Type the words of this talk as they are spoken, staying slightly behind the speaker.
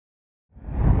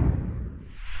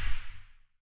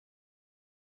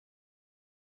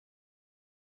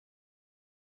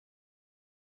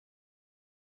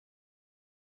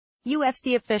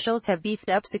UFC officials have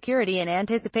beefed up security in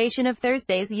anticipation of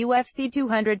Thursday's UFC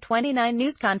 229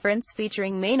 news conference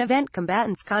featuring main event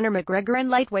combatants Conor McGregor and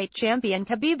lightweight champion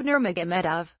Khabib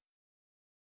Nurmagomedov.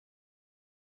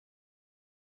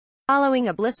 Following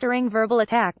a blistering verbal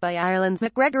attack by Ireland's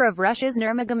McGregor of Russia's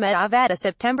Nurmagomedov at a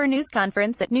September news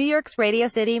conference at New York's Radio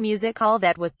City Music Hall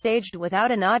that was staged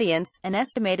without an audience, an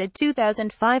estimated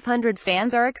 2,500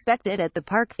 fans are expected at the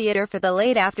Park Theatre for the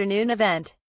late afternoon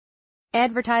event.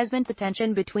 Advertisement. The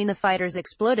tension between the fighters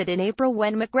exploded in April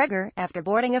when McGregor, after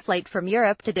boarding a flight from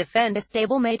Europe to defend a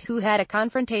stablemate who had a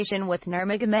confrontation with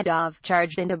Nurmagomedov,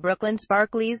 charged into Brooklyn's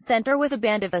Barclays Center with a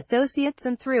band of associates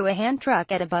and threw a hand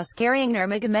truck at a bus carrying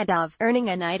Nurmagomedov, earning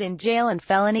a night in jail and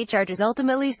felony charges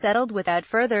ultimately settled without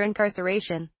further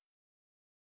incarceration.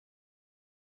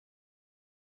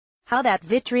 How that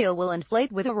vitriol will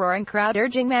inflate with a roaring crowd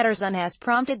urging matters on has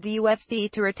prompted the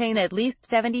UFC to retain at least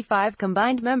 75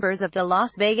 combined members of the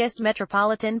Las Vegas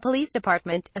Metropolitan Police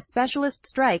Department, a specialist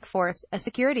strike force, a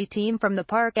security team from the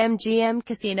Park MGM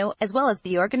Casino, as well as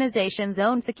the organization's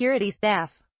own security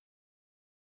staff.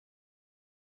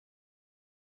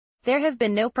 There have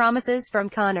been no promises from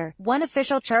Conor, one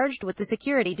official charged with the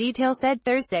security detail said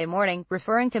Thursday morning,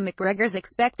 referring to McGregor's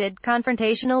expected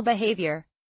confrontational behavior.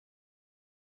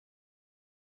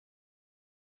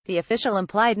 The official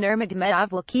implied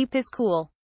Nurmagomedov will keep his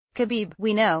cool. Khabib,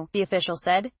 we know, the official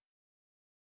said.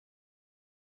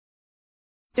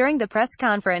 During the press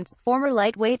conference, former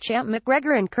lightweight champ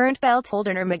McGregor and current belt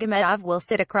holder Nurmagomedov will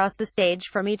sit across the stage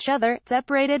from each other,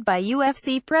 separated by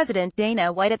UFC President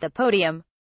Dana White at the podium.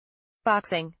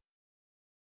 Boxing.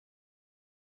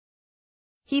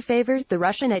 He favors the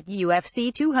Russian at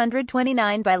UFC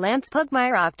 229 by Lance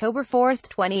Pugmire October 4,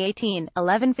 2018,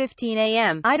 11:15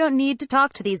 a.m. I don't need to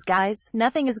talk to these guys,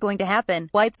 nothing is going to happen,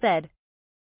 White said.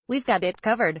 We've got it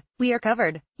covered. We are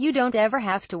covered. You don't ever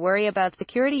have to worry about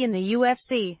security in the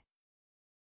UFC.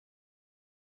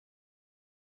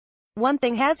 One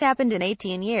thing has happened in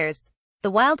 18 years.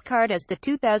 The wild card is the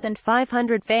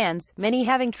 2,500 fans, many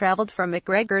having traveled from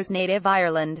McGregor's native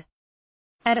Ireland.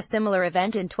 At a similar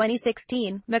event in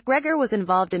 2016, McGregor was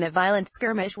involved in a violent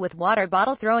skirmish with water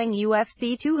bottle throwing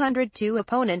UFC 202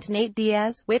 opponent Nate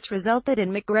Diaz, which resulted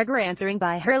in McGregor answering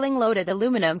by hurling loaded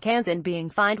aluminum cans and being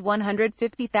fined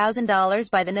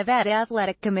 $150,000 by the Nevada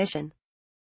Athletic Commission.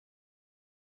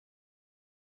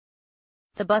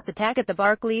 The bus attack at the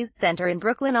Barclays Center in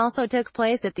Brooklyn also took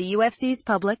place at the UFC's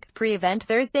public, pre-event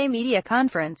Thursday media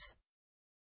conference.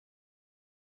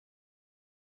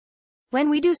 When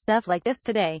we do stuff like this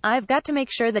today, I've got to make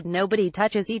sure that nobody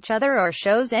touches each other or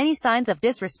shows any signs of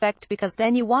disrespect because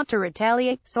then you want to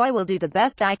retaliate, so I will do the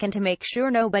best I can to make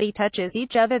sure nobody touches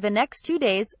each other the next 2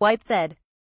 days, White said.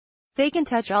 They can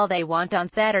touch all they want on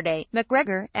Saturday.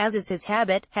 McGregor, as is his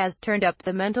habit, has turned up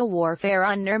the mental warfare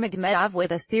on Nurmagomedov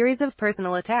with a series of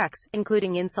personal attacks,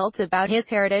 including insults about his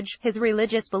heritage, his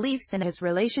religious beliefs and his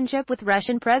relationship with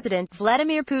Russian President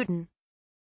Vladimir Putin.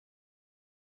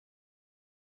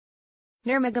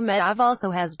 Nurmagomedov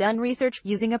also has done research,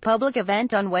 using a public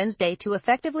event on Wednesday to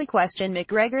effectively question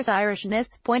McGregor's Irishness,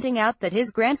 pointing out that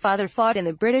his grandfather fought in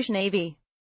the British Navy.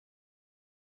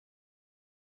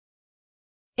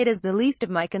 It is the least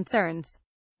of my concerns.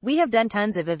 We have done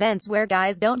tons of events where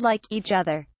guys don't like each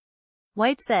other.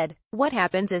 White said, what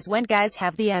happens is when guys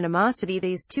have the animosity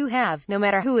these two have, no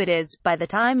matter who it is, by the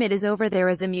time it is over there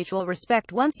is a mutual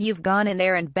respect once you've gone in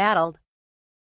there and battled.